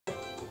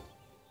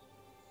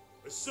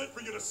said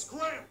for you to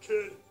scram,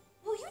 kid!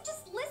 Will you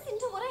just listen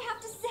to what I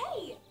have to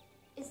say?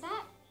 Is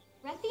that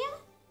Rethia?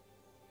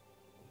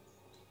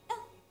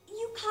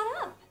 You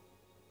caught up.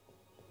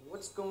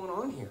 What's going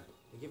on here?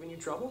 They giving you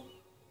trouble?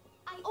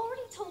 I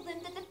already told them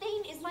that the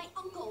Thane is my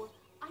uncle.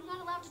 I'm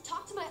not allowed to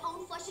talk to my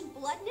own flesh and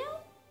blood now?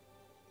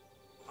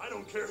 I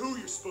don't care who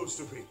you're supposed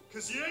to be,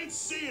 because you ain't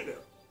seeing him.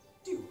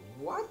 Dude,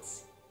 what?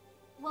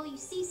 Well, you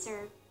see,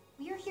 sir,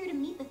 we are here to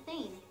meet the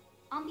Thane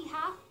on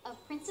behalf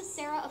of Princess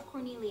Sarah of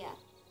Cornelia.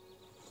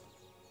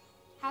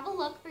 Have a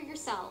look for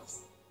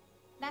yourselves.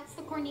 That's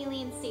the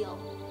Cornelian seal.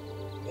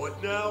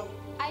 What now?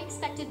 I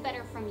expected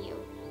better from you,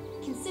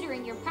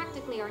 considering you're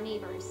practically our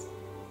neighbors.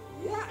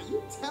 Yeah,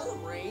 you tell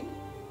him, Rain.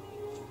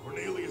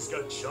 Cornelia's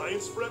got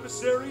giants for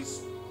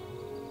emissaries?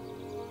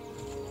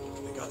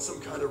 They got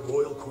some kind of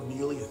royal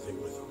Cornelia thing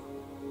with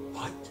them.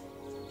 What?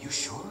 You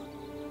sure?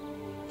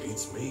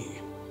 Beats me.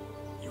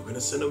 You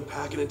gonna send them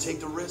packing and take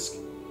the risk?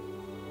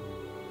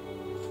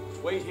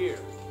 Wait here.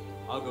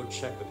 I'll go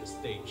check with his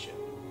Thane ship.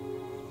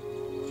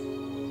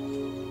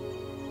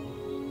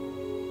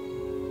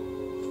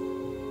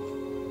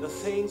 The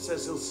Thane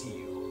says he'll see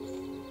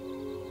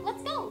you.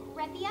 Let's go,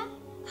 Rethia.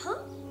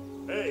 Huh?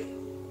 Hey,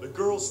 the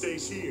girl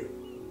stays here.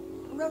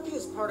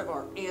 Rethia's part of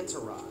our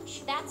entourage.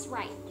 That's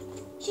right.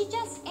 She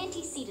just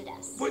anteceded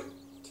us. What?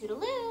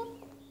 Toodaloo.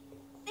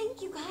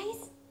 Thank you,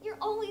 guys. You're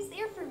always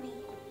there for me.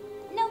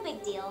 No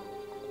big deal.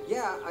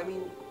 Yeah, I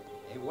mean,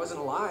 it wasn't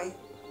a lie.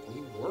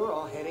 We were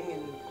all heading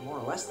in more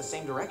or less the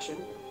same direction.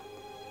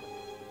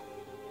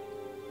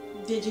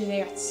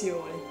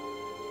 Degenerazione.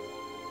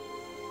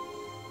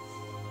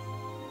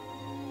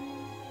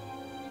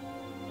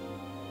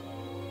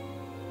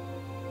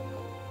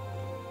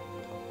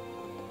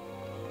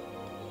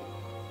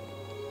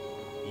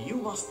 You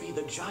must be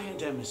the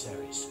giant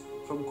emissaries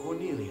from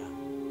Cornelia.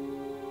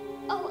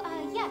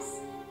 Oh, yes.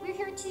 We're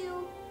here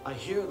to... I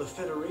hear the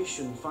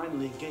Federation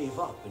finally gave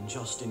up and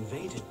just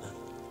invaded them.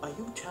 Are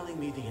you telling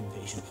me the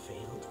invasion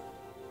failed?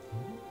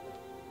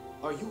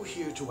 Are you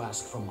here to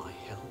ask for my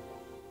help?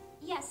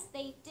 Yes,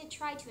 they did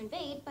try to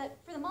invade, but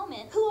for the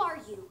moment... Who are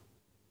you?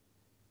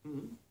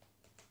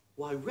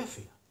 Why,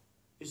 Rethia,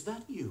 is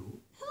that you?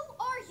 Who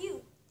are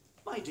you?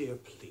 My dear,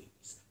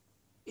 please.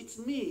 It's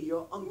me,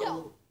 your uncle.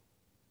 No.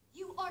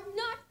 You are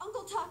not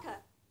Uncle Taka.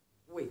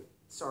 Wait,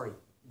 sorry,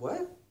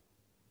 what?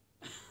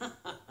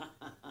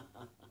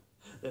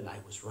 Then I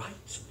was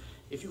right.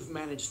 If you've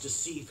managed to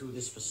see through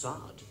this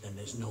facade, then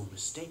there's no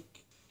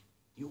mistake.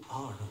 You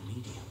are a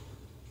medium.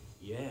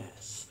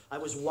 Yes, I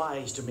was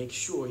wise to make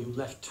sure you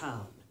left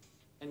town,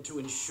 and to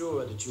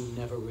ensure that you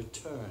never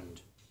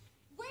returned.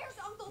 Where's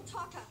Uncle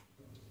Taka?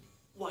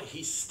 Why,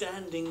 he's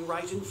standing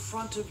right in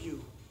front of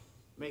you.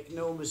 Make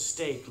no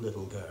mistake,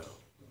 little girl.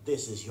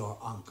 This is your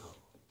uncle.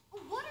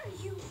 What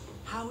are you?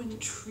 How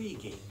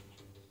intriguing.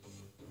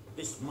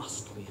 This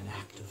must be an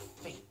act of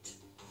fate.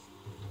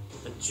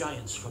 The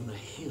giants from the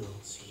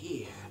hills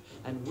here,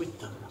 and with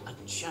them a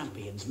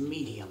champion's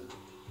medium.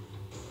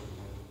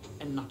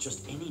 And not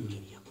just any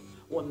medium,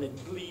 one that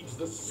bleeds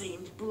the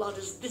same blood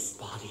as this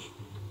body.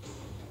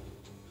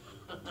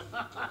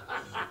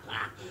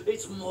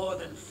 It's more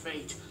than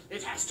fate.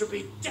 It has to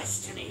be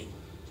destiny.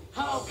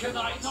 How can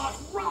I not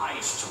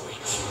rise to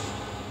it?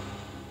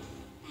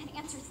 That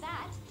answers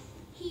that.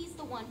 He's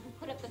the one who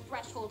put up the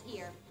threshold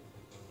here.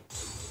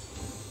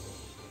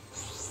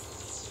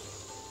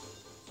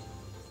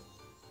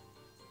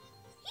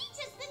 He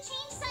just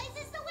changed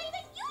sizes the way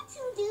that you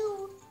two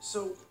do.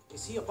 So,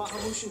 is he a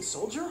Bahamutian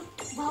soldier?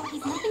 Well,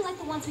 he's nothing like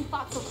the ones we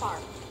fought so far.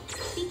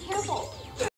 Be careful.